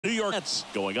New York Mets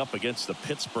going up against the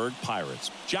Pittsburgh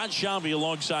Pirates. John Shambi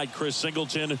alongside Chris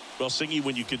Singleton. Well, Singy,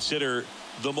 when you consider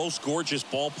the most gorgeous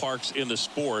ballparks in the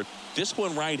sport, this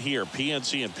one right here,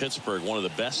 PNC in Pittsburgh, one of the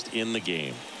best in the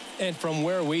game. And from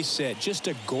where we sit, just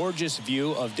a gorgeous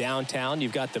view of downtown.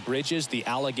 You've got the bridges, the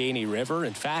Allegheny River.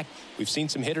 In fact, we've seen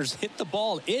some hitters hit the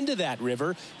ball into that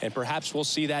river, and perhaps we'll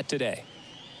see that today.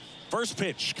 First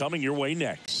pitch coming your way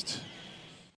next.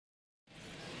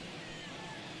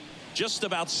 Just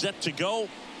about set to go.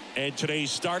 And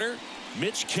today's starter,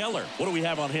 Mitch Keller. What do we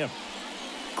have on him?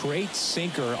 Great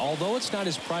sinker. Although it's not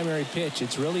his primary pitch,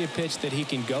 it's really a pitch that he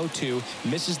can go to.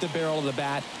 Misses the barrel of the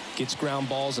bat, gets ground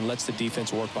balls, and lets the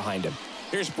defense work behind him.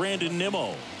 Here's Brandon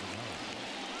Nimmo.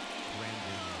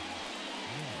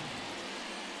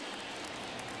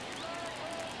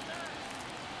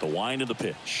 The wind of the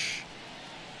pitch.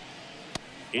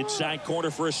 Inside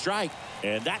corner for a strike.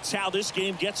 And that's how this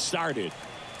game gets started.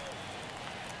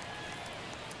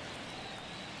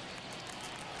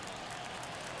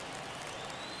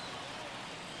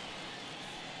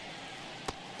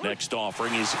 Next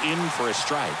offering is in for a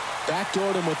strike.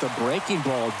 Backdoored him with a breaking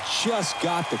ball. Just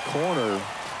got the corner.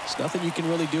 There's nothing you can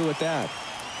really do with that.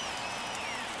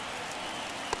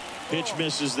 Pitch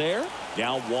misses there.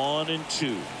 Now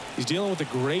 1-2. He's dealing with a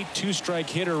great two-strike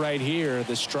hitter right here.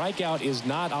 The strikeout is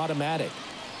not automatic.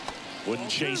 Wouldn't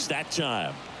chase that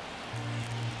time.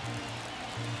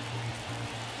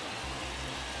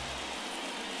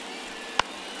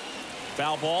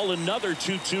 Foul ball, another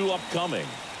 2-2 upcoming.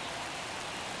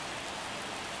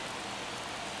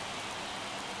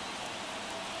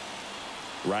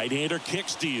 Right-hander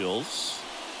kicks, deals.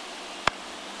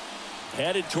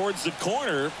 Headed towards the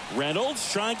corner.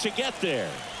 Reynolds trying to get there.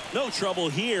 No trouble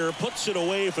here. Puts it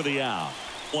away for the out.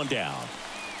 One down.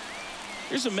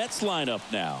 Here's a Mets lineup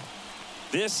now.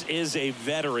 This is a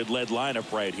veteran-led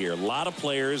lineup right here. A lot of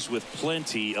players with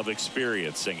plenty of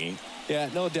experience, Singy. Yeah,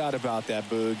 no doubt about that,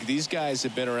 Boog. These guys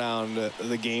have been around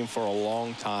the game for a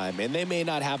long time, and they may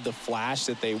not have the flash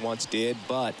that they once did,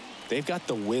 but they've got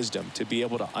the wisdom to be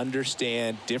able to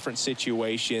understand different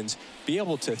situations, be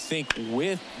able to think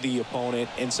with the opponent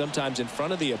and sometimes in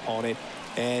front of the opponent.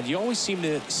 And you always seem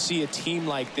to see a team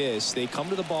like this. They come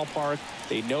to the ballpark,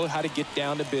 they know how to get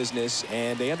down to business,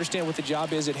 and they understand what the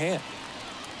job is at hand.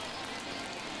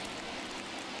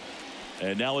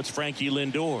 And now it's Frankie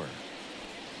Lindor.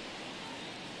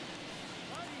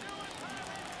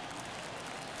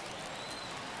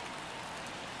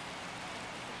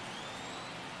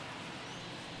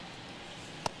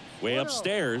 Way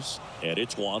upstairs, and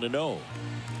it's 1-0.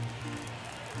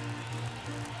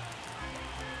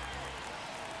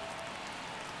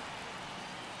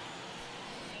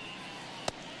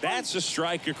 That's a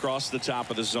strike across the top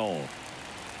of the zone.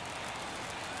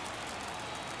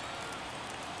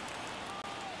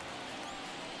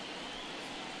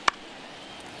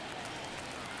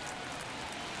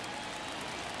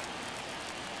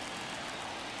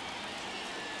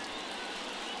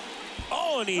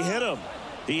 Oh, and he hit him.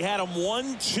 He had him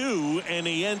 1-2, and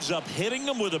he ends up hitting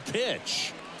him with a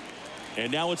pitch.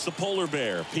 And now it's the polar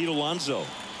bear, Pete Alonso.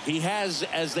 He has,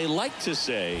 as they like to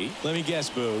say... Let me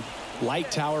guess, Boog. Light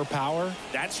tower power?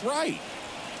 That's right.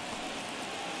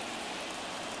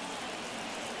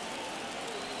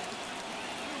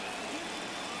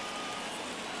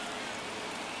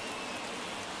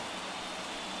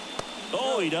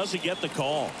 Oh, he doesn't get the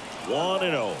call.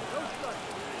 1-0.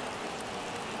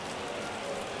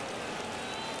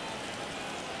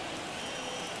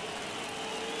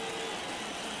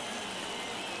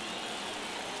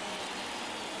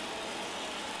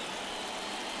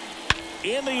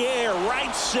 In the air,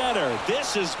 right center.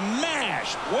 This is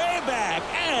mashed way back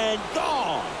and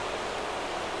gone.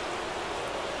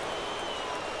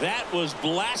 That was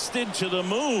blasted to the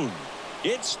moon.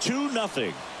 It's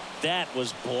 2-0. That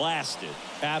was blasted.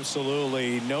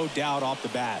 Absolutely, no doubt off the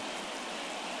bat.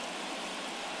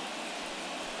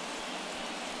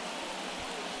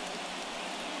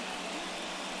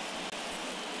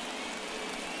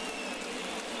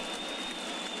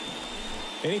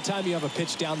 Anytime you have a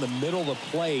pitch down the middle of the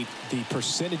plate, the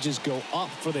percentages go up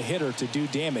for the hitter to do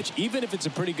damage, even if it's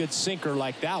a pretty good sinker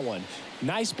like that one.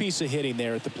 Nice piece of hitting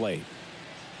there at the plate.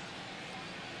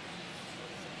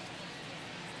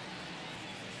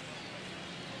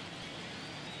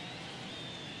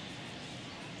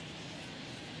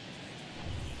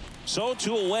 So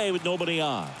 2 away with nobody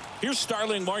on. Here's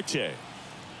Starling Marte.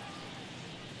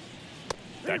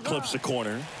 That clips the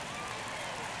corner.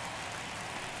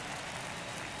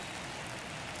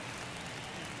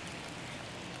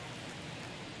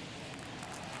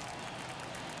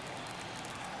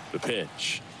 The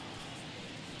pitch.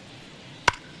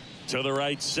 To the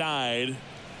right side.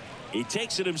 He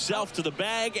takes it himself to the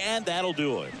bag, and that'll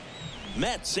do it.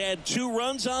 Mets had 2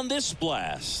 runs on this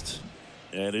blast.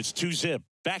 And it's 2-zip.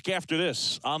 Back after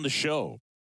this on the show.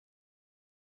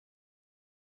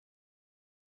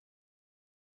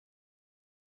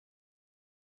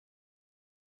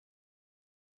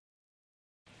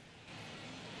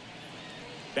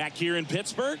 Back here in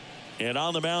Pittsburgh, and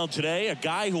on the mound today, a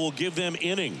guy who will give them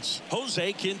innings,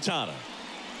 Jose Quintana.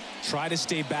 Try to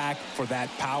stay back for that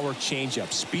power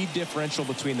changeup. Speed differential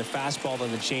between the fastball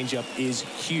and the changeup is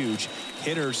huge.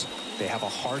 Hitters, they have a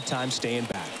hard time staying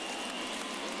back.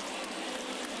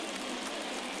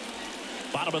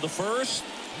 Bottom of the first,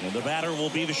 and the batter will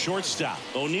be the shortstop,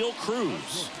 O'Neal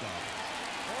Cruz.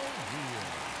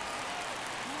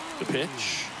 The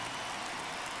pitch.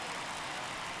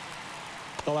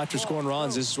 Well, after scoring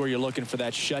runs, this is where you're looking for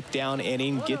that shutdown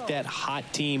inning. Get that hot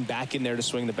team back in there to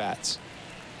swing the bats.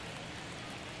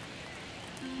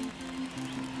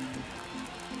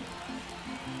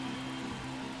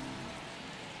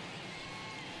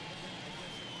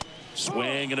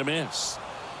 Swing and a miss.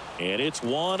 And it's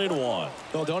 1-1.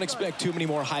 Well, don't expect too many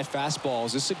more high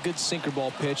fastballs. This is a good sinker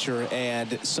ball pitcher,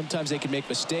 and sometimes they can make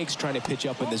mistakes trying to pitch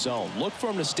up in the zone. Look for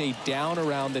them to stay down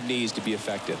around the knees to be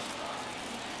effective.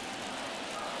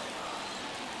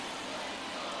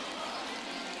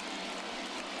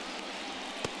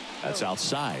 That's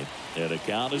outside. And the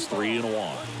count is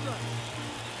 3-1.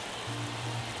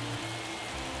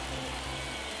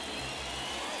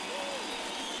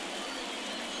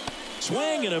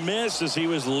 Swing and a miss as he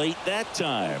was late that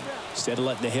time. Instead of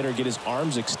letting the hitter get his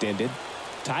arms extended,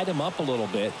 tied him up a little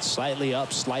bit, slightly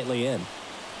up, slightly in.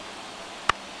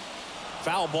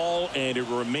 Foul ball, and it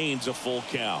remains a full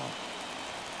count.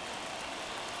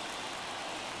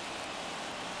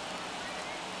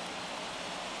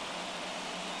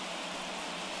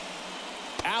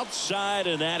 Outside,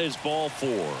 and that is ball 4.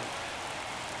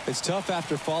 It's tough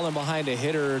after falling behind a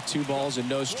hitter, 2 balls and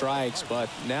no strikes, but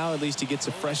now at least he gets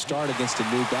a fresh start against a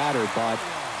new batter. But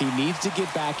he needs to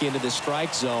get back into the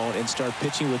strike zone and start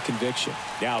pitching with conviction.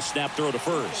 Now snap throw to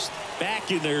first.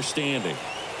 Back in there standing.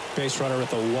 Base runner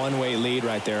with a one-way lead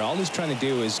right there. All he's trying to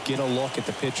do is get a look at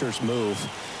the pitcher's move.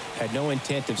 Had no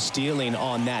intent of stealing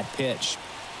on that pitch.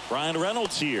 Brian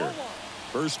Reynolds here.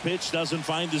 First pitch doesn't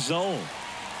find the zone.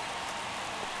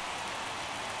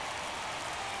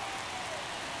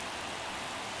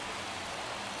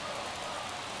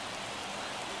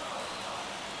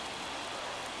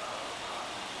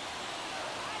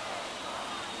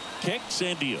 Kicks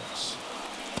and deals.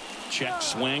 Check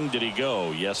swing. Did he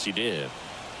go? Yes, he did.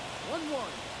 1-1.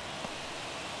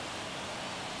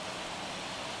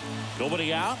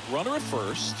 Nobody out. Runner at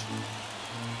first.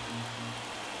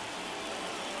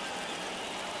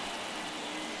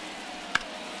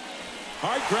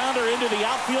 Hard grounder into the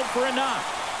outfield for a knock.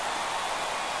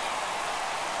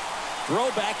 Throw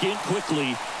back in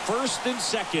quickly. First and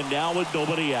second now with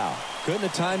nobody out. Couldn't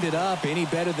have timed it up any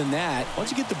better than that.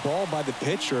 Once you get the ball by the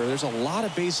pitcher, there's a lot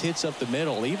of base hits up the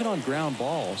middle, even on ground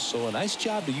balls. So a nice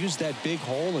job to use that big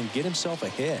hole and get himself a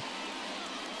hit.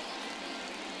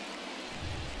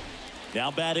 Now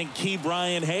batting Key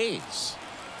Brian Hayes.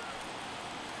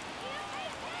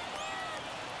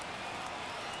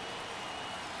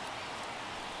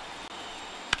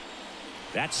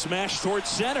 That smash towards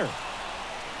center.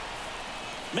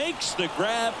 Makes the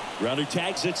grab. Runner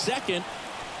tags at second.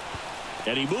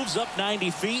 And he moves up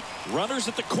 90 feet. Runners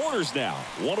at the corners now.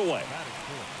 1 away.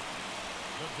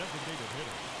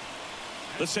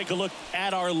 Let's take a look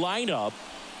at our lineup.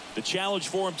 The challenge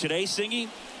for him today, Singy,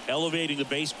 elevating the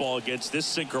baseball against this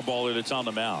sinker baller that's on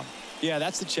the mound. Yeah,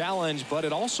 that's the challenge, but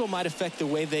it also might affect the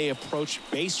way they approach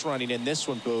base running in this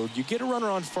one, Boog. You get a runner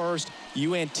on first,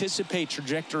 you anticipate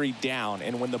trajectory down,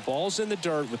 and when the ball's in the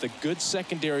dirt with a good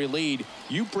secondary lead,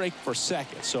 you break for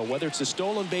second. So whether it's a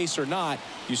stolen base or not,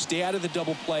 you stay out of the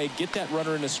double play, get that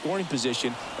runner in a scoring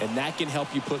position, and that can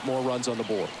help you put more runs on the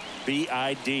board.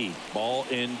 BID, ball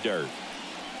in dirt.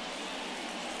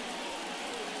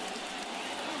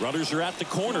 Runners are at the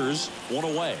corners, 1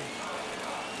 away.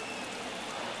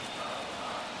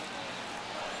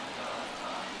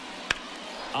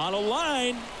 On a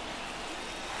line.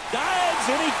 Dives,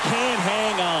 and he can't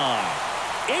hang on.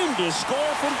 In to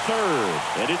score from third.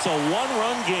 And it's a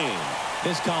 1-run game.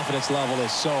 His confidence level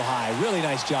is so high. Really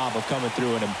nice job of coming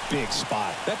through in a big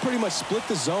spot. That pretty much split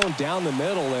the zone down the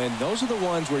middle, and those are the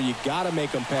ones where you got to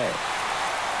make them pay.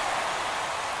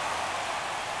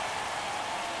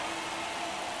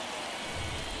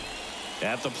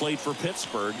 At the plate for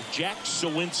Pittsburgh, Jack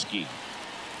Sawinski.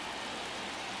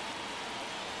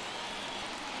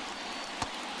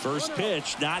 First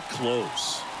pitch, not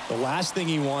close. The last thing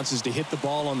he wants is to hit the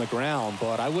ball on the ground,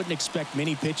 but I wouldn't expect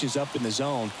many pitches up in the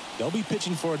zone. They'll be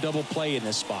pitching for a double play in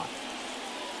this spot.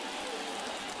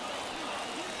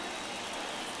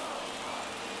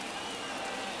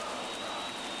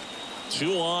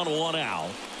 Two on, one out.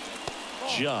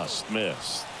 Just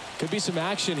missed. Could be some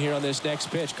action here on this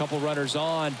next pitch. Couple runners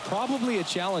on. Probably a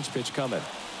challenge pitch coming.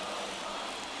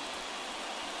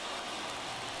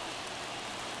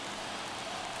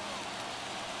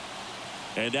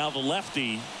 And now the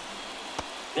lefty.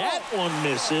 That one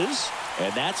misses.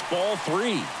 And that's ball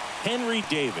three. Henry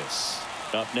Davis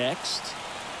up next.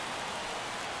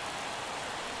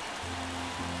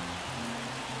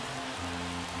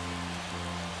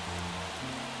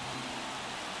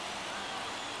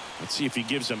 Let's see if he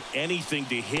gives him anything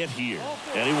to hit here.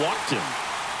 And he walked him.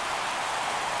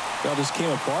 Well, this came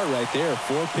apart right there.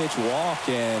 4-pitch walk,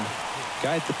 and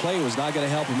guy at the plate was not going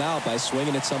to help him out by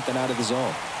swinging at something out of the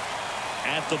zone.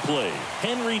 At the plate,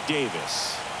 Henry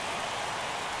Davis.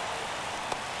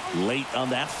 Late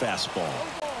on that fastball.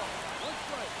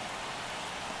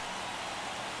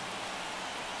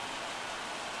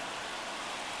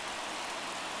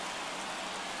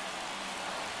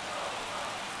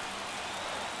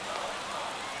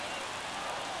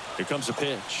 Here comes a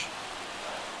pitch.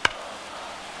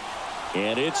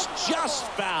 And it's just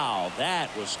foul.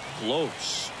 That was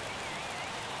close.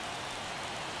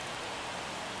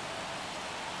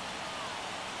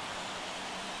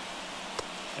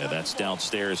 And that's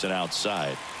downstairs and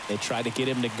outside. They tried to get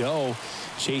him to go,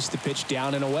 chase the pitch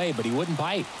down and away, but he wouldn't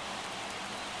bite.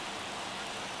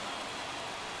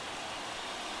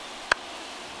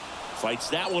 Fights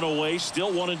that one away,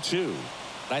 still 1-2.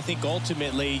 I think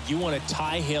ultimately you want to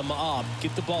tie him up,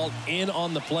 get the ball in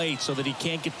on the plate so that he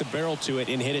can't get the barrel to it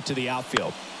and hit it to the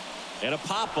outfield. And a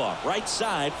pop-up, right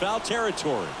side, foul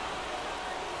territory.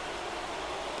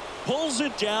 Pulls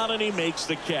it down and he makes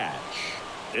the catch.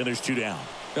 And there's 2 down.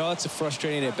 No, that's a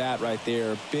frustrating at bat right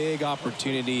there. Big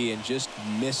opportunity and just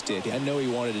missed it. I know he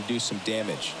wanted to do some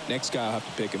damage. Next guy will have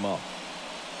to pick him up.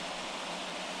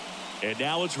 And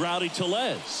now it's Rowdy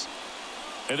Tellez.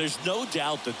 And there's no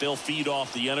doubt that they'll feed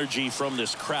off the energy from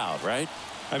this crowd, right?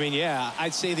 I mean, yeah,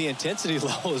 I'd say the intensity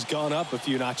level has gone up a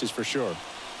few notches for sure.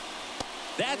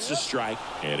 That's a strike,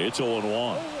 and it's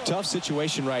 0-1. Tough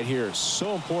situation right here.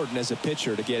 So important as a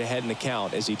pitcher to get ahead in the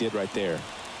count as he did right there.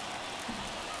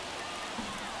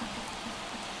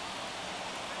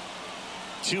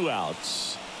 Two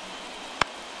outs.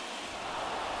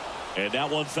 And that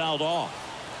one fouled off.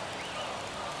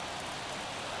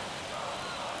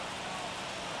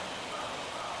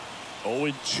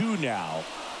 0-2 now.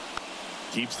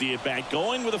 Keeps the at-bat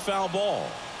going with a foul ball.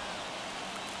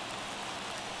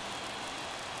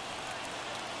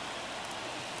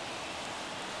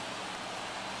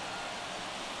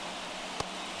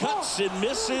 Cuts and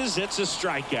misses. It's a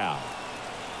strikeout.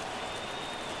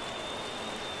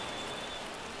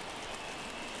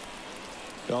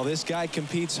 Well, this guy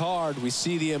competes hard. We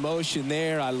see the emotion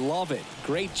there. I love it.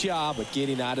 Great job of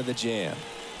getting out of the jam.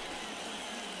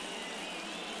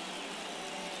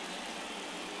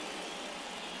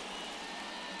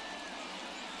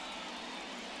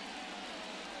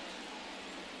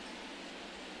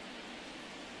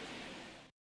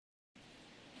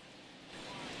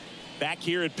 Back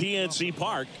here at PNC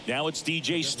Park, now it's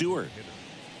DJ Stewart.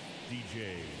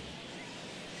 DJ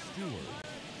Stewart.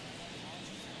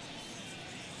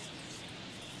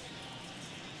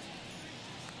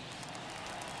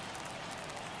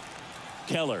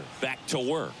 Keller back to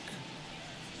work.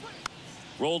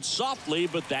 Rolled softly,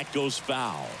 but that goes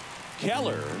foul.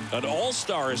 Keller, an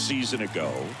all-star a season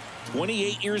ago,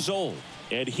 28 years old,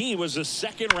 and he was a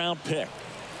second-round pick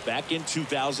back in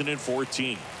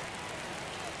 2014.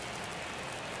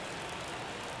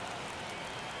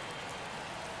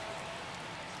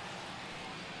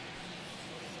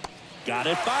 Got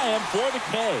it by him for the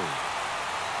K.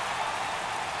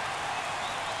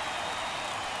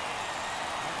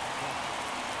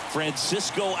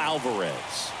 Francisco Alvarez,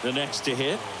 the next to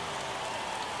hit.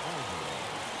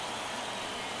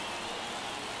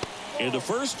 And the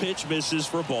first pitch misses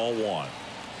for ball one.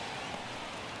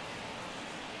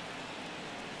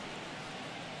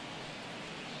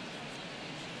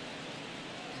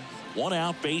 One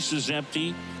out, base is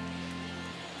empty.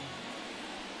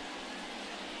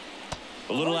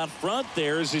 A little out front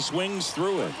there as he swings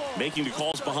through it. Making the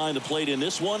calls behind the plate in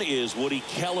this one is Woody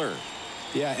Keller.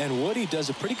 Yeah, and Woody does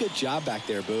a pretty good job back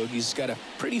there, Boog. He's got a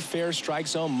pretty fair strike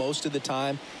zone most of the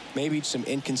time. Maybe some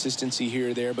inconsistency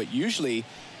here or there, but usually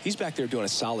he's back there doing a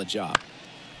solid job.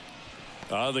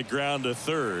 On the ground to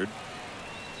third.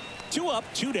 2 up,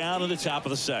 2 down in the top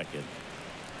of the second.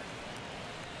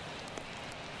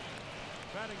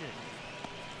 Batting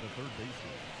eighth, the third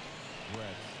baseman,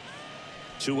 Brett.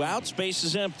 2 outs, base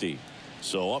is empty.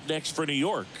 So up next for New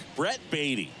York, Brett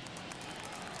Beatty.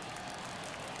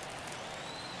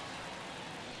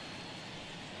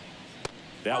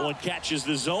 That one catches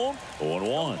the zone.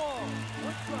 0-1.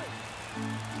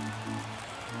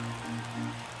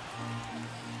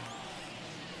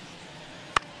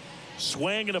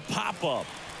 Swing and a pop-up.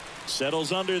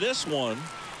 Settles under this one.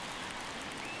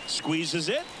 Squeezes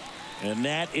it. And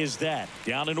that is that.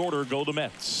 Down in order go the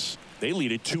Mets. They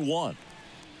lead it 2-1.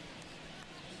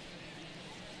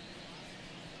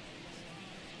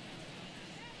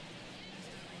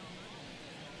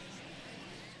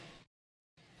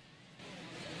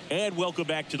 And welcome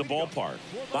back to the ballpark.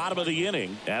 Bottom of the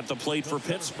inning at the plate for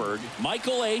Pittsburgh,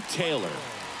 Michael A. Taylor.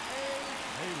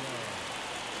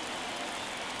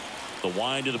 The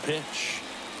wind of the pitch.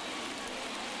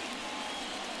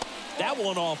 That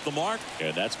one off the mark,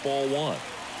 and that's ball one.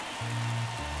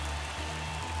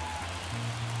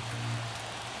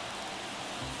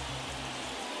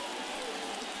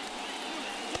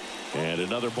 And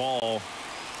another ball.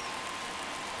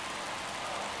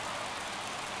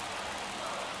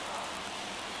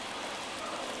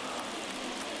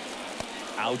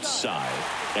 Outside,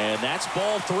 and that's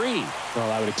ball three.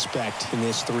 Well, I would expect in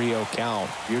this 3-0 count,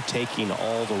 you're taking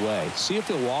all the way. See if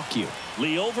he'll walk you.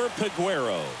 Liover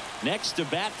Peguero next to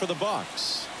bat for the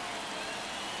Bucks.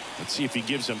 Let's see if he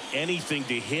gives them anything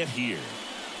to hit here.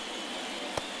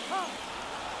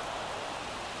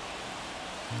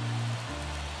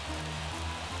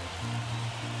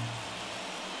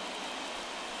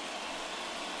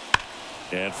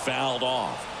 And fouled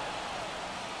off.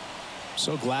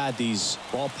 So glad these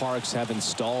ballparks have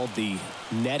installed the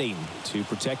netting to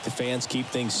protect the fans, keep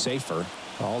things safer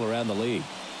all around the league.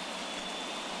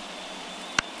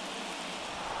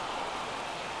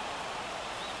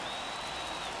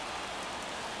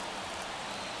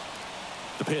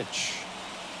 The pitch.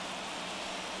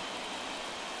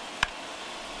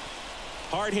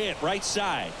 Hard hit right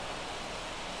side.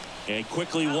 And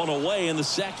quickly one away in the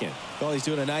second. Well, he's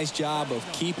doing a nice job of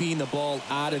keeping the ball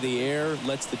out of the air.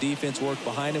 Lets the defense work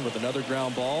behind him with another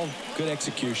ground ball. Good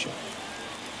execution.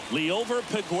 Liover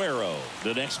Peguero,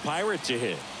 the next Pirate to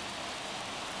hit.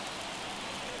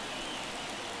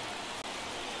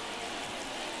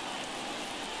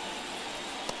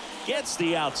 Gets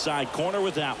the outside corner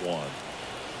with that one.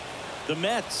 The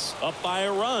Mets up by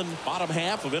a run, bottom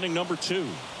half of inning number 2.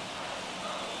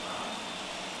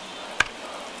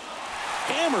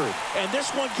 Hammered, and this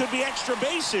one could be extra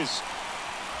bases.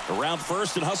 Around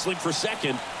first and hustling for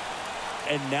second.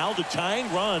 And now the tying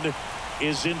run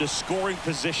is into scoring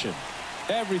position.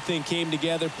 Everything came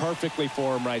together perfectly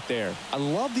for him right there. I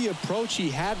love the approach he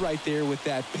had right there with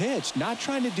that pitch. Not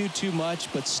trying to do too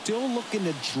much, but still looking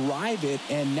to drive it,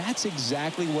 and that's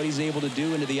exactly what he's able to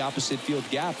do into the opposite field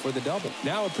gap for the double.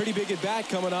 Now a pretty big at bat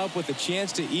coming up with a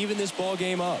chance to even this ball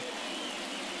game up.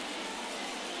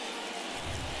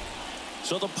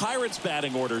 So the Pirates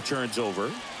batting order turns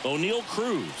over. O'Neal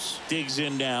Cruz digs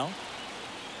in now.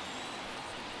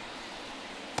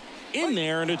 In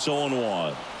there, and it's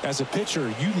 0-1. As a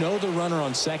pitcher, you know the runner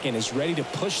on second is ready to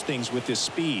push things with his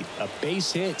speed. A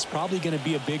base hit's probably going to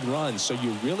be a big run, so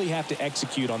you really have to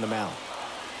execute on the mound.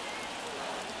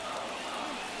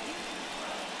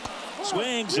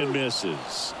 Swings and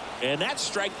misses. And that's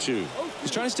strike 2.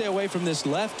 He's trying to stay away from this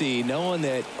lefty, knowing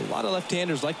that a lot of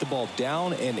left-handers like the ball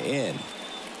down and in.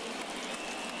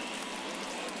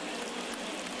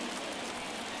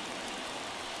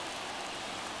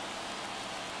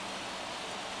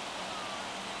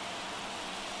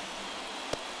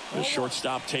 The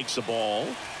shortstop takes the ball.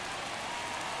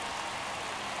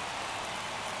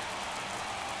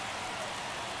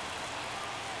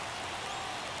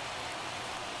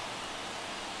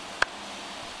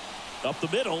 Up the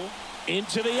middle,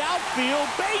 into the outfield,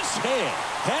 base hit,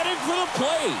 headed for the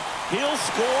plate. He'll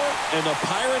score, and the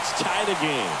Pirates tie the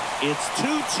game. It's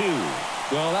 2-2.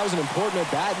 Well, that was an important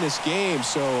at bat in this game,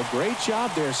 so a great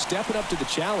job there stepping up to the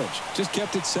challenge. Just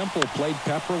kept it simple, played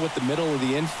pepper with the middle of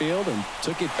the infield and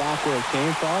took it back where it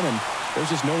came from, and there's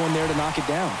just no one there to knock it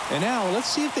down. And now let's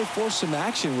see if they force some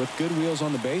action with good wheels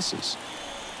on the bases.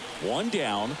 One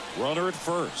down, runner at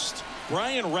first.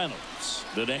 Brian Reynolds,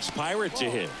 the next Pirate to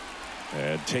hit,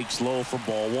 and takes low for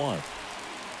ball 1.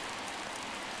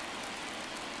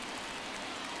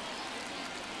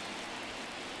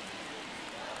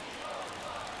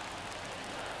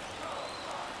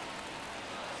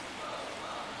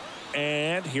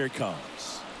 And here it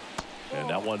comes. And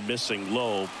that one missing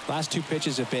low. Last 2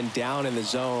 pitches have been down in the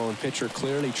zone. Pitcher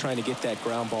clearly trying to get that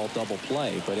ground ball double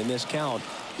play. But in this count,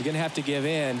 You're going to have to give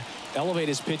in, elevate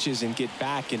his pitches, and get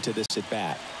back into this at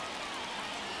bat.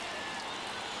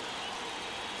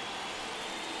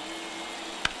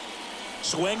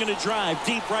 Swing and a drive,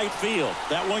 deep right field.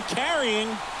 That one carrying,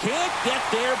 can't get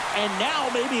there, and now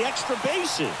maybe extra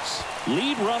bases.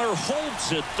 Lead runner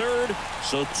holds at third,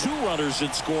 so 2 runners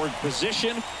in scoring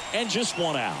position and just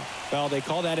 1 out. Well, they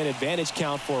call that an advantage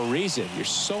count for a reason. You're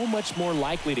so much more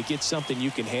likely to get something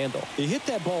you can handle. He hit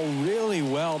that ball really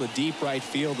well to deep right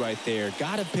field right there.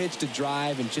 Got a pitch to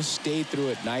drive and just stayed through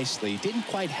it nicely. Didn't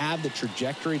quite have the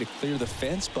trajectory to clear the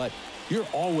fence, but you're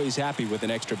always happy with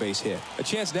an extra base hit. A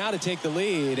chance now to take the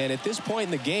lead, and at this point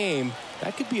in the game,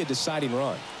 that could be a deciding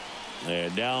run.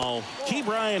 And now,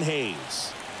 Brian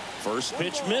Hayes. First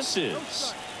pitch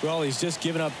misses. Well, he's just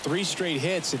given up 3 straight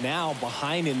hits, and now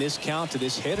behind in this count to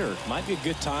this hitter. Might be a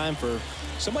good time for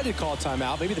somebody to call a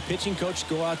timeout. Maybe the pitching coach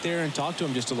go out there and talk to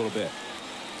him just a little bit.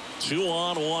 2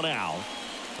 on, 1 out.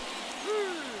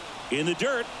 In the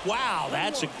dirt. Wow,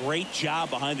 that's a great job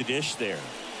behind the dish there.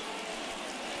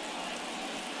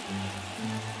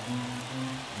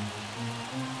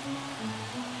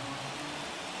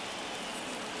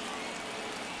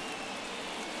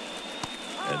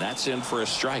 And that's in for a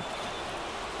strike.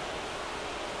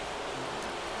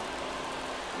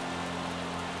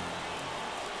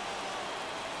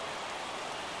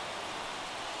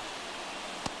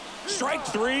 Strike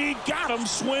 3, got him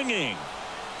swinging.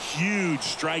 Huge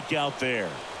strikeout there.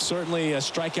 Certainly a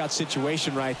strikeout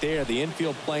situation right there. The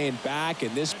infield playing back,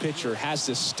 and this pitcher has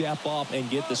to step up and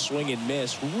get the swing and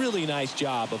miss. Really nice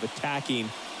job of attacking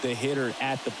the hitter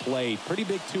at the plate. Pretty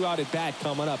big 2-out at bat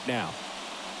coming up now.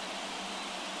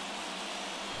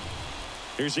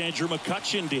 Here's Andrew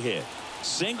McCutchen to hit.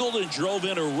 Singled and drove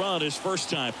in a run his first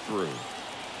time through.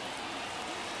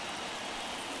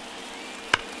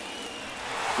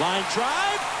 Line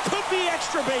drive, could be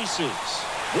extra bases.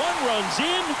 1 runs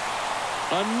in,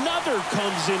 another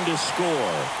comes in to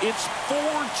score. It's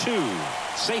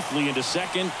 4-2. Safely into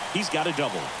second, he's got a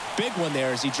double. Big one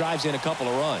there as he drives in a couple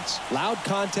of runs. Loud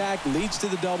contact leads to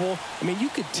the double. I mean, you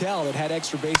could tell it had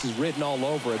extra bases written all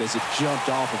over it as it jumped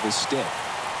off of his stick.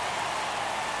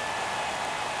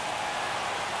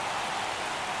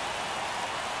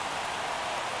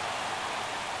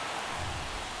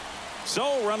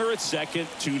 So runner at second,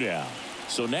 2 down.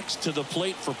 So next to the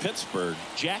plate for Pittsburgh,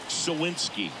 Jack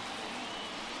Sawinski.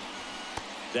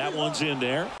 That one's in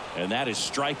there, and that is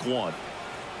strike 1.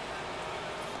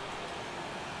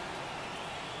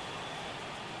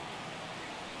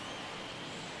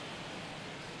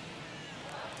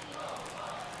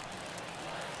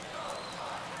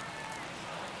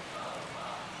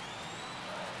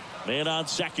 Man on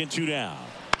second, 2 down.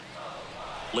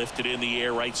 Lifted in the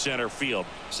air, right center field.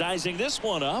 Sizing this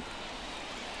one up.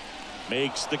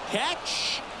 Makes the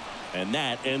catch. And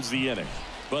that ends the inning.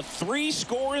 But 3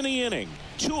 score in the inning.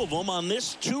 2 of them on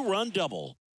this 2-run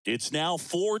double. It's now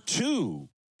 4-2.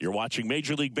 You're watching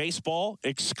Major League Baseball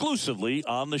exclusively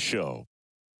on the show.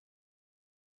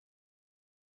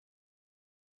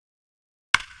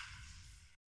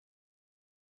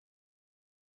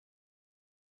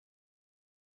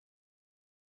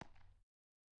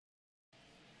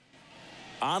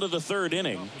 On to the 3rd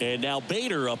inning, and now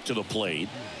Bader up to the plate.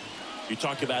 You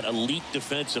talk about elite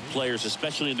defensive players,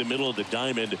 especially in the middle of the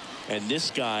diamond, and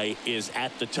this guy is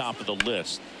at the top of the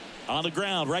list. On the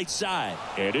ground, right side,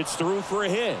 and it's through for a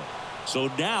hit.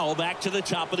 So now back to the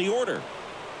top of the order.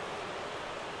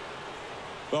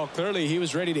 Well, clearly he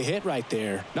was ready to hit right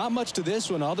there. Not much to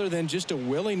this one other than just a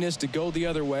willingness to go the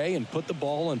other way and put the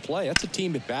ball in play. That's a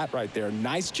team at bat right there.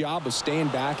 Nice job of staying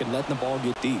back and letting the ball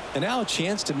get deep. And now a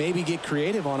chance to maybe get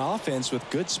creative on offense with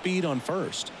good speed on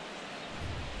first.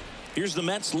 Here's the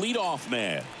Mets leadoff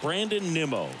man, Brandon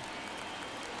Nimmo.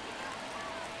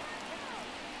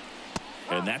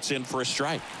 And that's in for a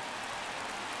strike.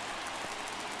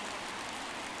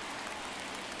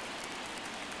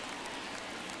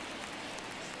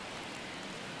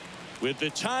 With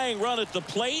the tying run at the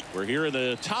plate, we're here in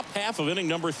the top half of inning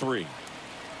number 3.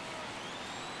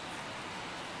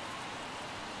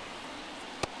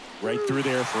 Right through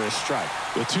there for a strike.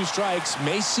 With 2 strikes,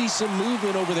 may see some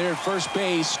movement over there at first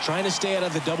base, trying to stay out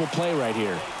of the double play right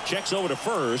here. Checks over to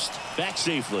first, back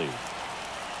safely.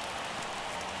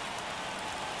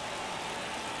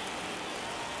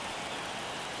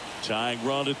 Tying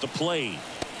run at the plate.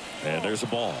 And there's a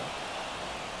ball.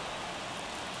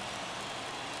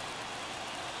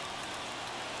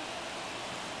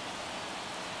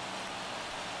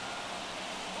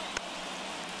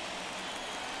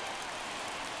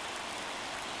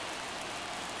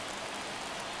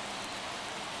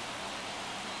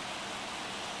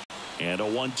 And a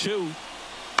 1-2.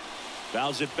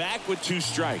 Fouls it back with 2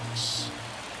 strikes.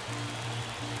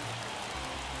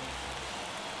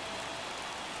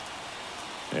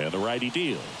 And the righty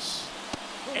deals.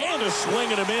 And a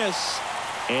swing and a miss.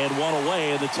 And one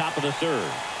away in the top of the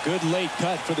 3rd. Good late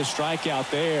cut for the strikeout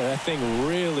there. That thing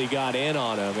really got in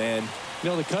on him. And, you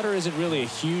know, the cutter isn't really a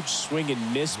huge swing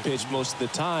and miss pitch most of the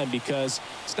time because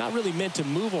it's not really meant to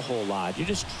move a whole lot. You're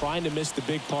just trying to miss the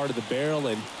big part of the barrel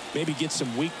and maybe get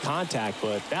some weak contact.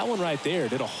 But that one right there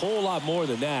did a whole lot more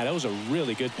than that. That was a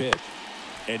really good pitch.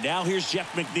 And now here's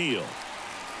Jeff McNeil.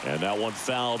 And that one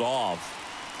fouled off.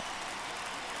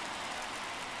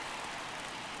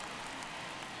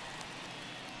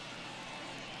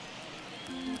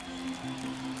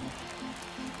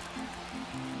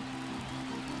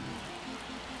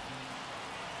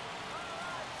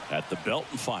 At the belt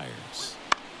and fires.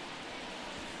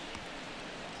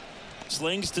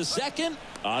 Slings to second.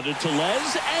 On to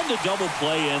Tellez, and the double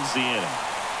play ends the inning.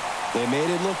 They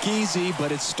made it look easy,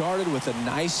 but it started with a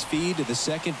nice feed to the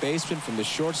second baseman from the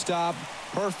shortstop.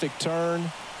 Perfect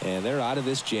turn, and they're out of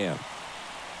this jam.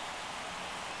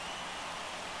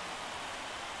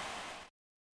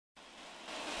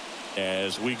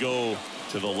 As we go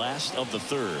to the last of the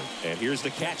 3rd, and here's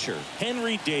the catcher,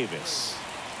 Henry Davis.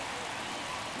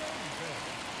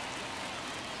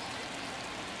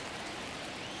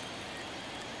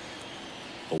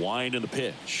 The wind and the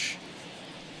pitch.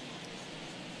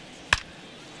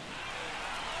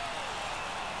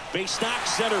 Base knock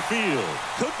center field.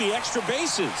 Could be extra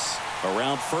bases.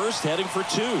 Around first, heading for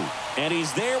 2. And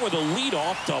he's there with a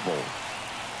leadoff double.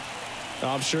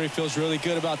 I'm sure he feels really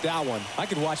good about that one. I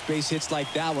could watch base hits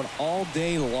like that one all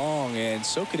day long, and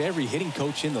so could every hitting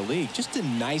coach in the league. Just a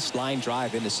nice line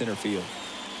drive into center field.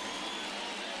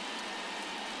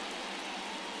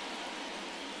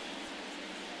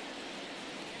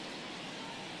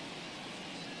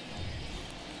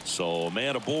 So a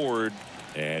man aboard,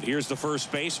 and here's the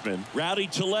first baseman, Rowdy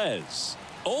Tellez.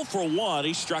 0 for 1.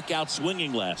 He struck out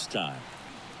swinging last time.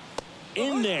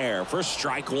 In there for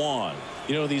strike 1.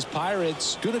 You know, these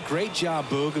Pirates doing a great job,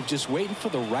 Boog, of just waiting for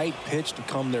the right pitch to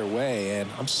come their way, and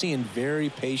I'm seeing very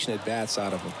patient at-bats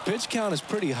out of them. Pitch count is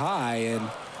pretty high,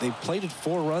 and they've plated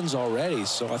 4 runs already,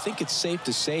 so I think it's safe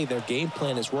to say their game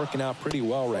plan is working out pretty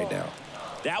well right now.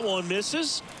 That one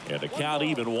misses, and the count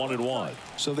even 1-1.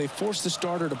 So they forced the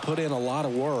starter to put in a lot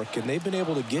of work, and they've been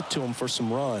able to get to him for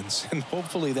some runs, and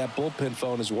hopefully that bullpen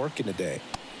phone is working today.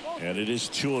 And it is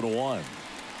 2-1.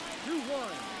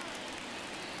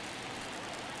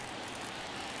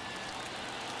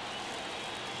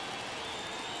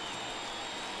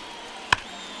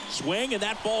 Swing, and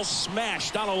that ball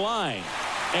smashed on a line.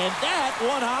 And that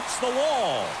one hops the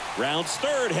wall. Rounds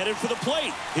 3rd, headed for the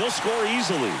plate. He'll score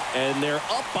easily, and they're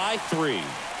up by 3.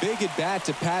 Big at bat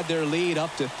to pad their lead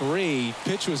up to 3.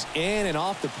 Pitch was in and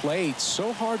off the plate.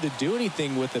 So hard to do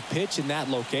anything with the pitch in that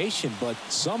location, but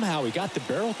somehow he got the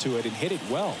barrel to it and hit it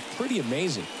well. Pretty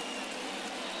amazing.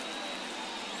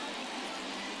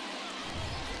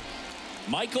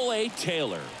 Michael A.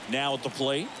 Taylor now at the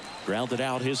plate. Grounded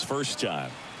out his first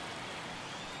time.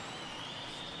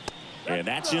 And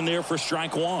that's in there for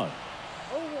strike 1.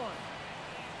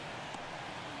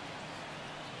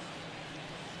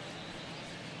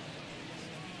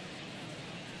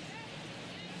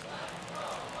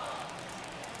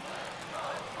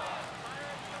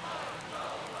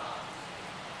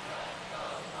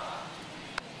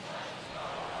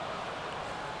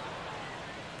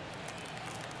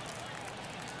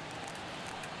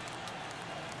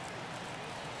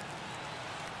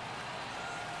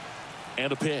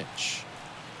 And a pitch.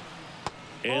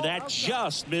 And that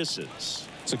just misses.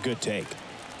 It's a good take.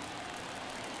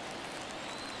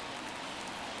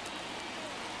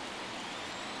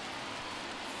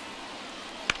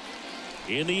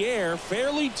 In the air,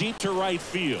 fairly deep to right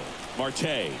field.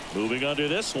 Marte moving under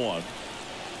this one.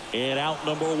 And out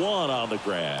number 1 on the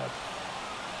grab.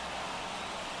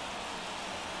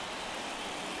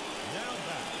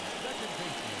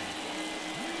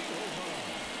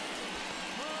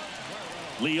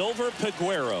 Liover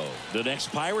Peguero, the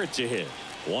next Pirate to hit.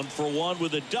 1 for 1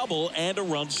 with a double and a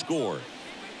run scored.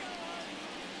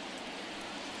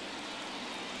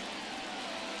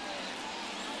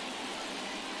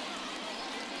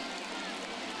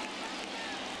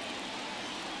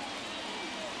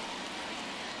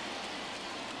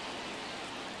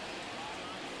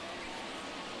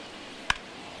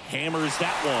 Hammers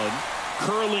that one,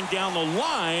 curling down the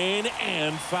line,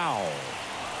 and foul.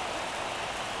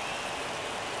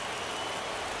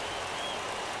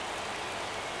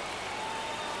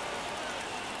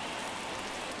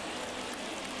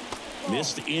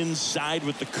 Missed inside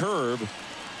with the curve.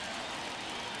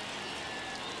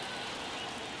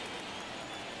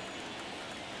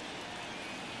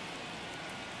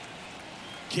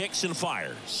 kicks and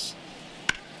fires.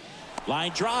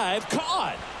 Line drive,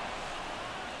 caught.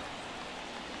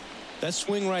 That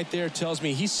swing right there tells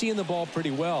me he's seeing the ball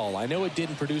pretty well. I know it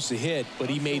didn't produce a hit, but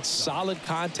he made solid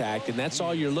contact, and that's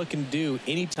all you're looking to do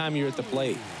anytime you're at the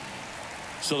plate.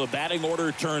 So the batting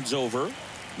order turns over.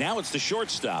 Now it's the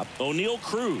shortstop, O'Neal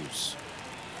Cruz.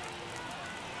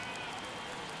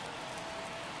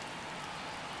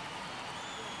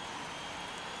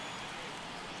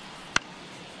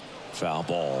 Foul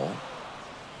ball.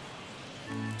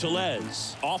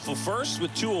 Tellez off of first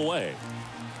with 2 away.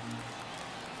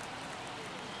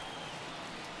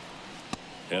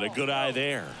 And a good eye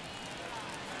there.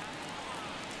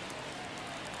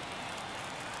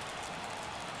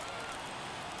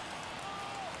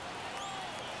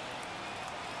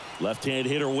 Left-hand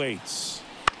hitter waits.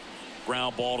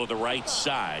 Ground ball to the right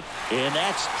side. And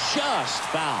that's just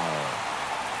foul.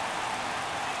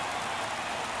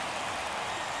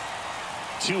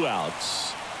 2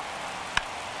 outs.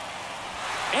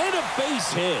 And a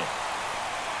base hit.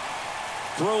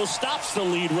 Throw stops the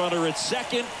lead runner at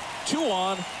second. 2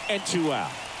 on and 2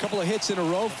 out. Couple of hits in a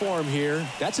row for him here.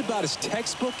 That's about as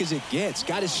textbook as it gets.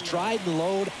 Got his stride and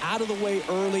load out of the way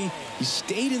early. He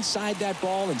stayed inside that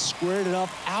ball and squared it up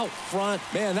out front.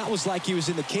 Man, that was like he was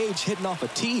in the cage hitting off a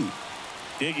tee.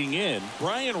 Digging in,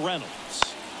 Brian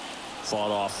Reynolds.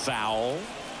 Fought off foul.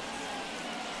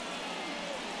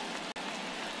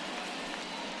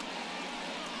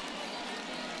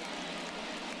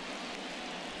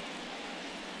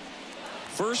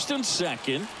 First and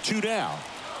second, 2 down.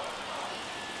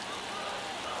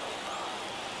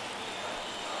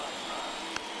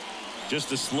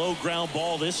 Just a slow ground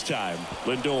ball this time.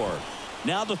 Lindor.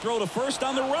 Now the throw to first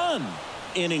on the run.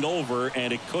 Inning over,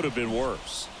 and it could have been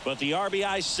worse. But the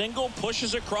RBI single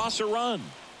pushes across a run.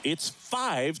 It's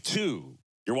 5-2.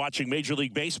 You're watching Major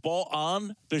League Baseball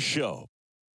on The Show.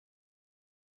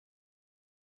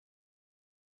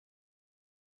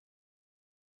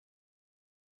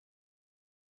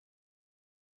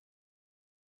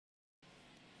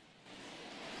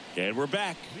 And we're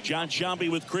back. John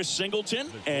Sciambi with Chris Singleton,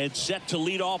 and set to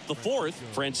lead off the 4th,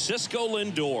 Francisco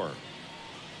Lindor.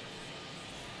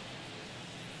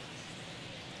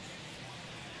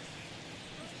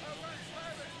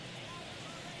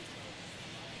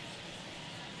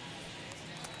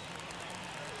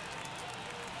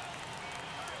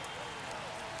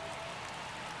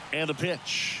 And the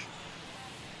pitch.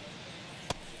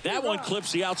 That one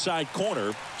clips the outside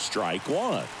corner. Strike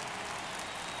 1.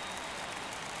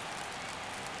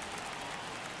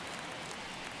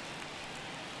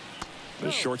 The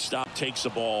shortstop takes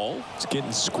the ball. It's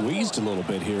getting squeezed a little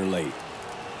bit here late.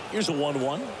 Here's a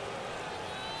 1-1.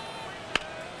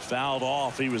 Fouled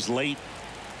off. He was late.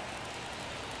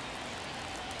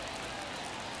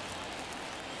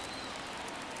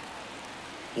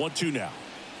 One, 2 now.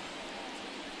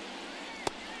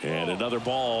 And another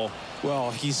ball. Well,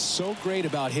 he's so great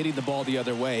about hitting the ball the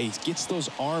other way. He gets those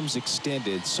arms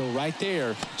extended. So right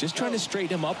there, just trying to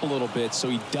straighten him up a little bit so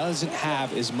he doesn't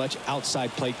have as much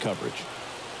outside plate coverage.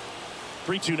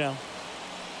 3-2 now.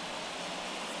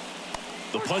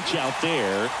 The punch out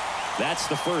there. That's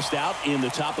the first out in the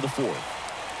top of the 4th.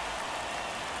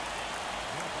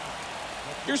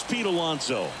 Here's Pete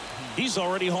Alonso. He's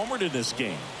already homered in this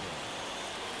game.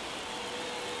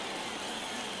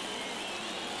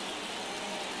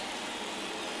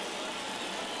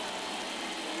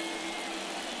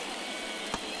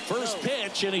 First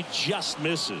pitch, and he just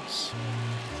misses.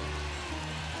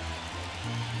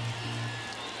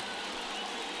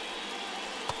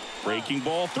 Breaking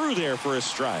ball through there for a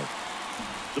strike.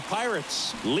 The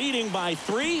Pirates leading by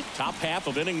 3, top half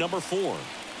of inning number 4.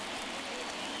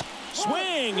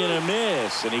 Swing and a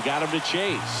miss, and he got him to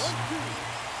chase.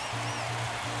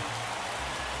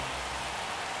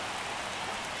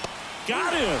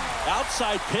 Got him.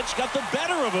 Outside pitch got the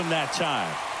better of him that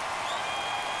time.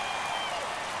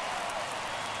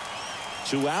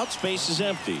 2 outs, base is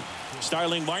empty.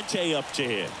 Starling Marte up to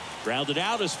hit. Grounded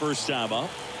out his first time up.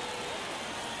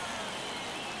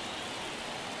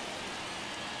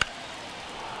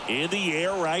 In the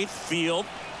air, right field.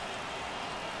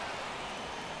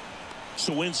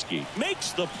 Sawinski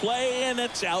makes the play, and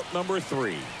it's out number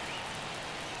 3.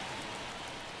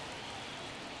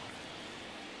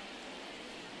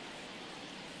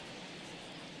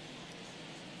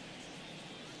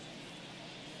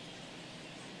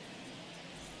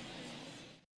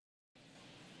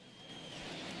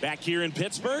 Back here in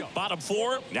Pittsburgh, bottom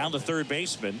 4, down to third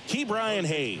baseman, Ke'Bryan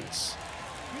Hayes.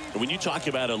 And when you talk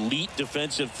about elite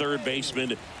defensive third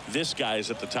baseman, this guy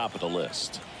is at the top of the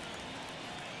list.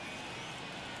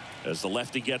 As the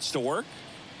lefty gets to work.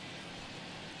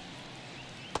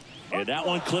 And that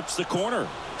one clips the corner.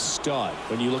 Stud.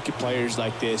 When you look at players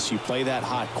like this, you play that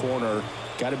hot corner.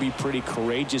 Got to be pretty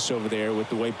courageous over there with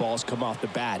the way balls come off the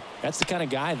bat. That's the kind of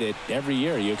guy that every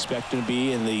year you expect him to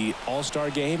be in the All-Star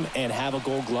game and have a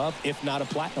Gold Glove, if not a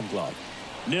Platinum Glove.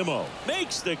 Nimmo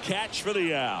makes the catch for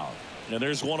the out. And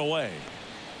there's one away.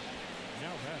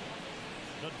 Now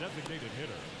batting, the designated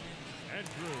hitter,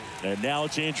 Andrew. And now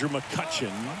it's Andrew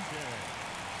McCutchen.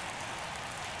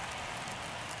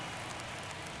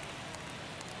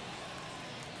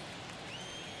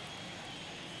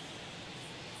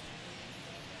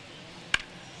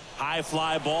 High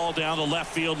fly ball down the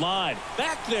left field line.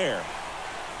 Back there.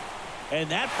 And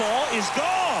that ball is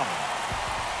gone.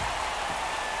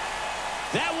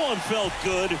 That one felt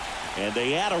good. And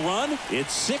they add a run.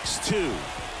 It's 6-2.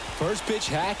 First pitch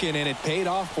hacking, and it paid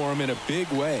off for him in a big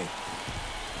way.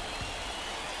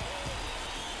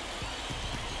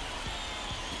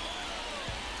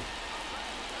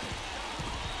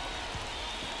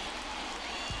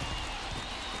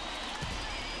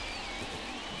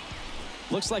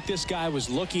 Looks like this guy was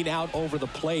looking out over the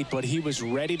plate, but he was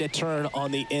ready to turn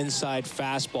on the inside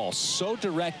fastball. So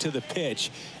direct to the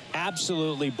pitch,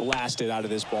 absolutely blasted out of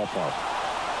this ballpark.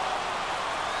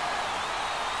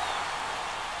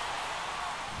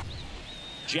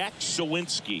 Jack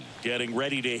Sawinski getting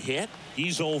ready to hit.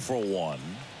 He's 0 for 1.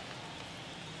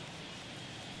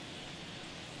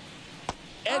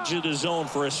 Edge of the zone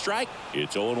for a strike.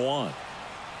 It's 0-1.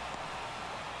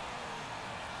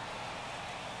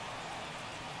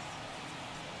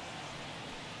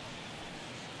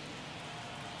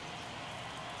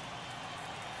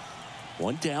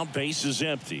 One down, base is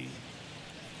empty.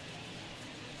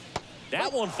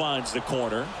 That one finds the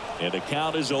corner, and the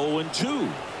count is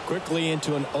 0-2. Quickly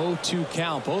into an 0-2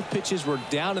 count. Both pitches were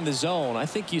down in the zone. I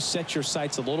think you set your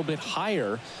sights a little bit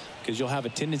higher because you'll have a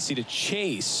tendency to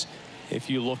chase if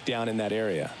you look down in that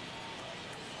area.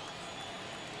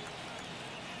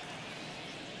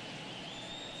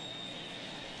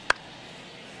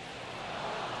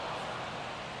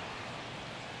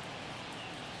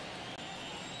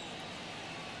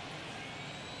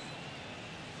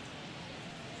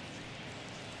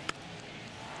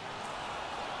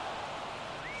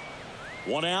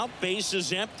 One out, base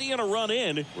is empty, and a run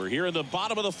in. We're here in the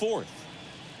bottom of the 4th.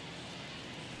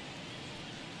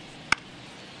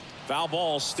 Foul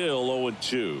ball, still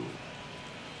 0-2.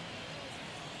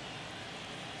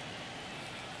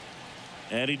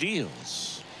 And he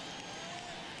deals.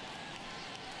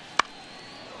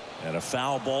 And a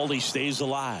foul ball, he stays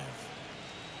alive.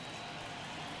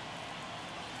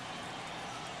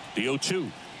 The 0-2.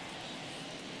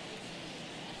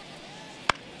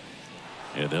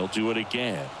 And they'll do it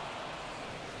again.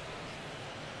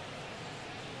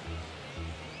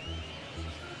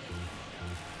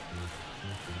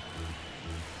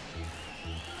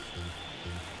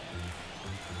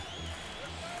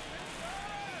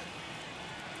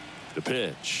 The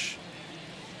pitch.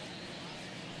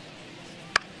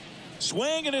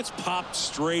 Swing, and it's popped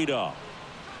straight up.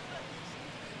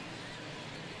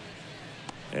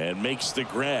 And makes the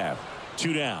grab.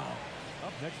 2 down.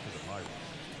 Up next to the Pirates,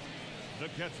 the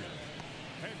catcher,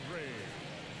 Henry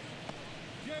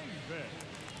Davis.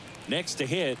 Next to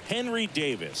hit, Henry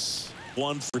Davis.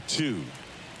 1 for 2.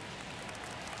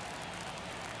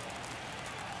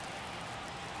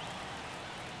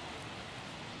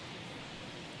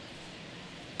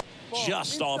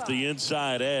 Just off the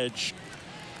inside edge.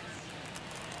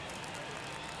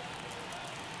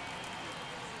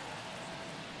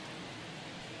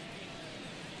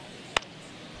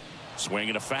 Swing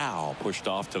and a foul, pushed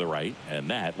off to the right, and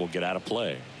that will get out of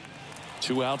play.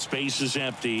 2 outs, base is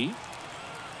empty.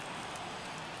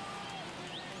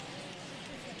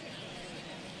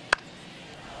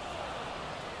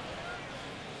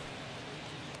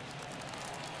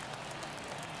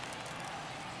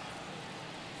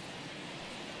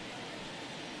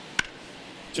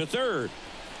 To third.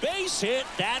 Base hit.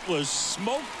 That was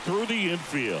smoked through the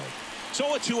infield.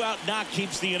 So a 2-out knock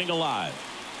keeps the inning alive.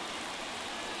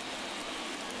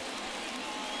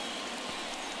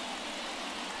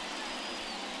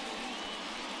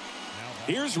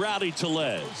 Here's Rowdy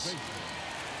Tellez.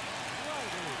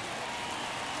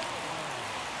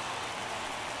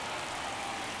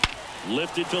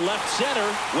 Lifted to left center.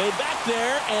 Way back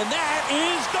there, and that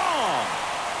is gone.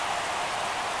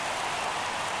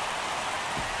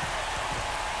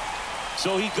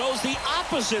 So he goes the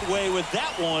opposite way with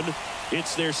that one.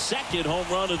 It's their second home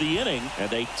run of the inning, and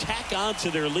they tack on to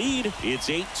their lead. It's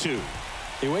 8-2.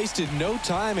 They wasted no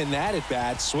time in that at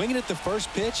bat, swinging at the first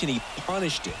pitch, and he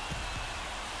punished it.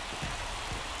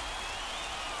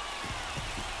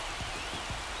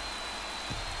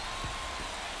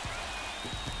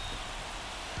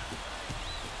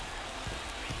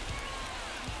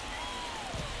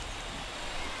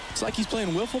 Looks like he's playing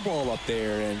wiffle ball up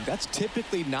there, and that's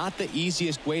typically not the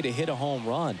easiest way to hit a home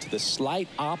run. To the slight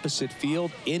opposite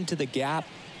field, into the gap.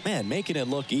 Man, making it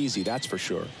look easy, that's for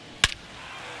sure.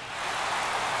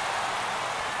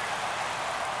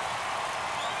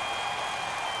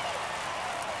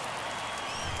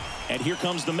 And here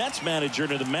comes the Mets manager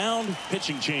to the mound.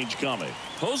 Pitching change coming.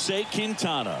 Jose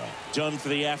Quintana done for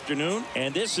the afternoon,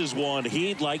 and this is one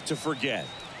he'd like to forget.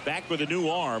 Back with a new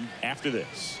arm after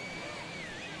this.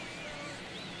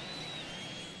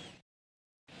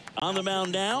 On the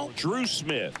mound now, Drew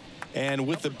Smith. And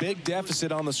with the big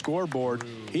deficit on the scoreboard,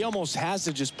 he almost has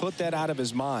to just put that out of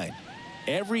his mind.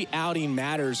 Every outing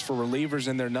matters for relievers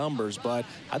and their numbers, but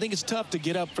I think it's tough to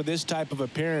get up for this type of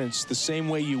appearance the same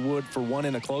way you would for one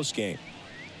in a close game.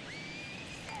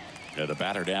 And the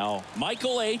batter now,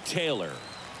 Michael A. Taylor.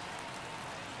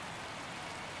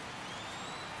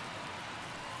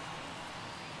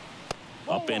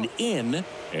 Up and in,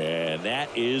 and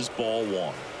that is ball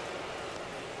one.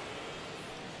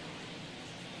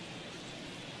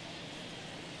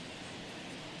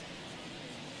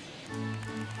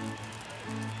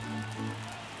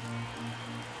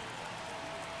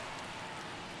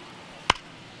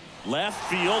 Left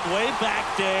field, way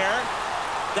back there.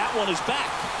 That one is back.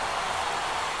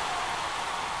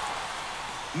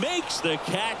 Makes the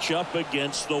catch up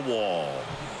against the wall.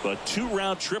 But 2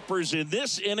 round trippers in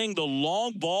this inning. The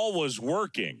long ball was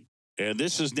working. And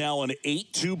this is now an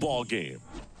 8-2 ball game.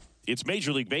 It's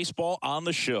Major League Baseball on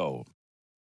the show.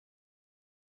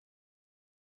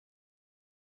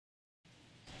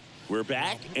 We're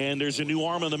back, and there's a new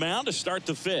arm on the mound to start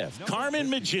the 5th. Carmen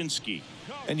Mlodzinski.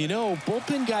 And you know,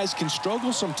 bullpen guys can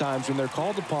struggle sometimes when they're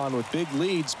called upon with big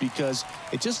leads because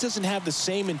it just doesn't have the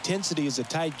same intensity as a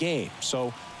tight game.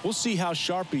 So we'll see how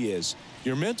sharp he is.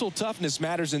 Your mental toughness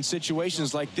matters in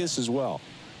situations like this as well.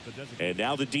 And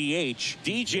now the DH,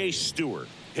 DJ Stewart.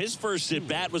 His first at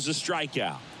bat was a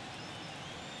strikeout.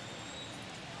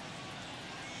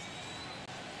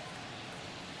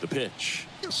 The pitch.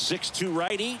 6'2"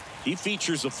 righty. He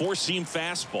features a 4-seam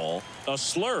fastball, a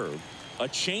slurve, a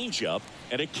changeup,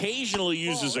 and occasionally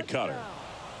uses a cutter.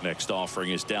 Next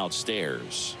offering is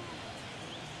downstairs.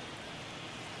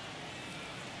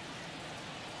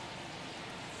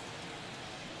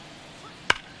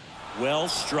 Well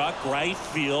struck right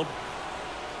field.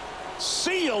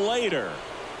 See you later.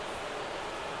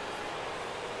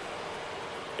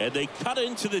 And they cut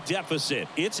into the deficit.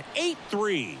 It's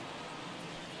 8-3.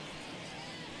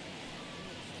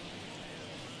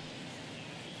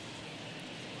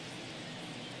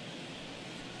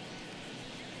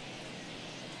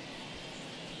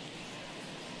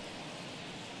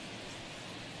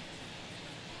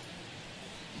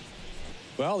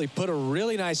 Well, he put a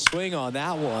really nice swing on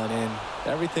that one, and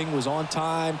everything was on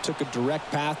time, took a direct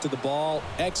path to the ball,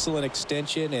 excellent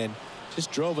extension, and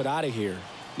just drove it out of here.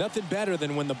 Nothing better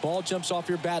than when the ball jumps off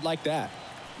your bat like that.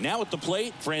 Now at the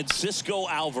plate, Francisco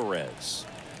Alvarez.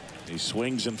 He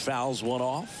swings and fouls one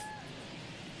off.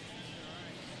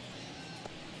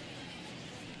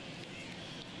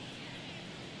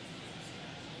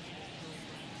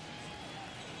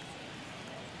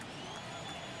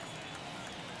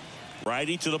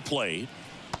 Righty to the plate.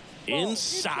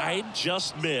 Inside,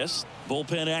 just missed.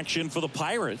 Bullpen action for the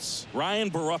Pirates. Ryan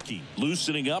Barucki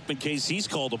loosening up in case he's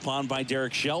called upon by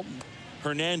Derek Shelton.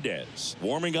 Hernandez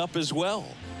warming up as well.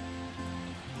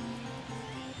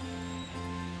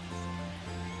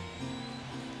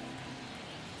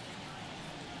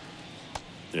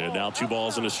 And now 2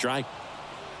 balls and a strike.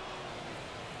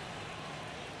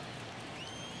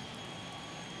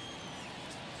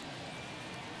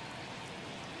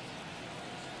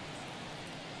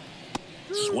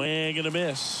 Swing and a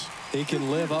miss. He can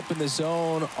live up in the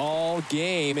zone all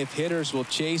game if hitters will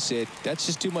chase it. That's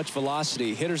just too much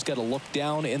velocity. Hitters got to look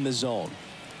down in the zone.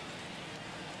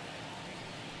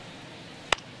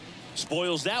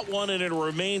 Spoils that one, and it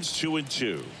remains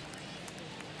 2-2.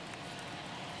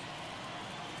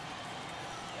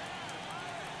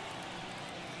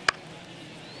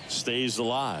 Stays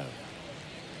alive.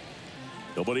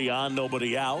 Nobody on,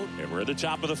 nobody out, and we're at the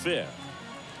top of the 5th.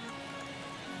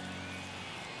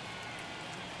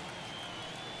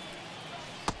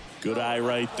 Good eye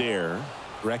right there.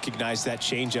 Recognize that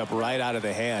changeup right out of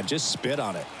the hand. Just spit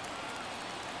on it.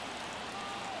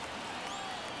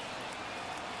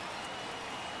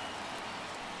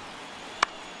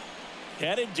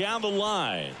 Headed down the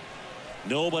line.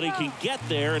 Nobody can get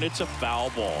there, and it's a foul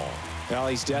ball. Well,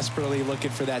 he's desperately looking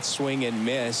for that swing and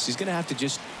miss. He's going to have to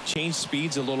just change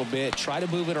speeds a little bit, try to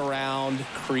move it around,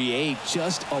 create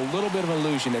just a little bit of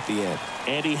illusion at the end.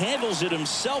 And he handles it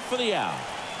himself for the out.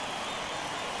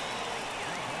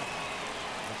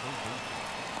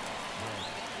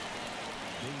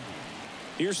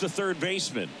 Here's the third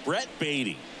baseman, Brett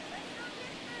Beatty.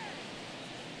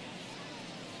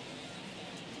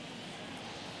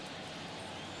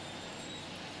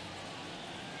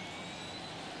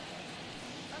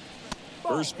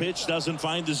 First pitch doesn't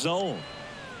find the zone.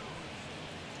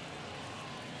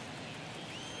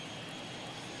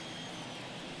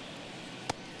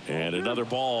 And another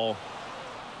ball.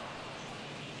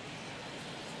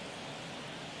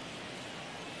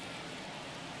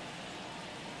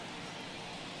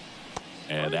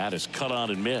 And that is cut on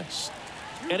and missed.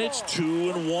 And it's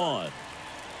 2-1.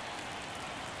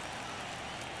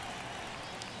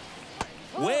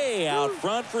 Way out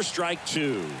front for strike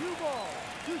 2.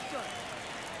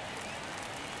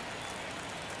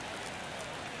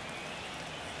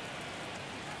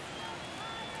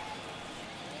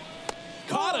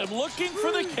 Caught him looking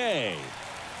for the K.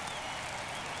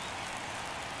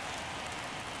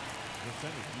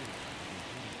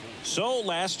 So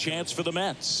last chance for the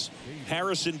Mets.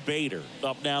 Harrison Bader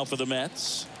up now for the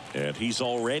Mets. And he's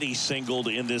already singled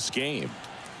in this game.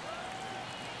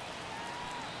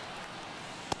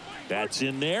 That's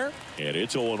in there. And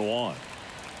it's 0-1.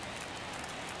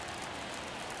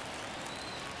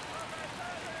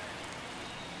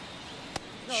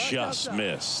 Just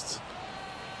missed.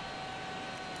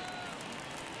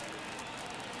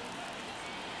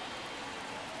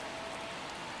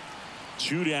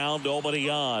 Two down, nobody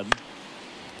on.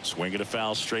 Swinging a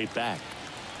foul straight back.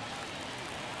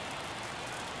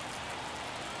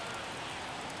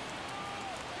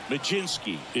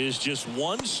 Majinski is just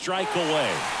one strike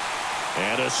away.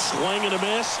 And a swing and a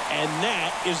miss, and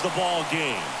that is the ball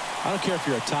game. I don't care if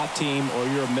you're a top team or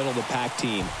you're a middle-of-the-pack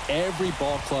team. Every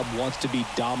ball club wants to be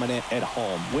dominant at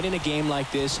home. Winning a game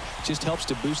like this just helps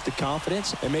to boost the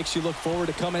confidence and makes you look forward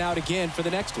to coming out again for the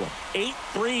next one.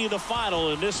 8-3 the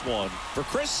final in this one. For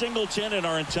Chris Singleton and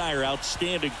our entire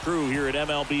outstanding crew here at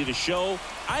MLB The Show,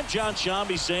 I'm John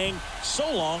Shambi saying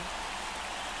so long.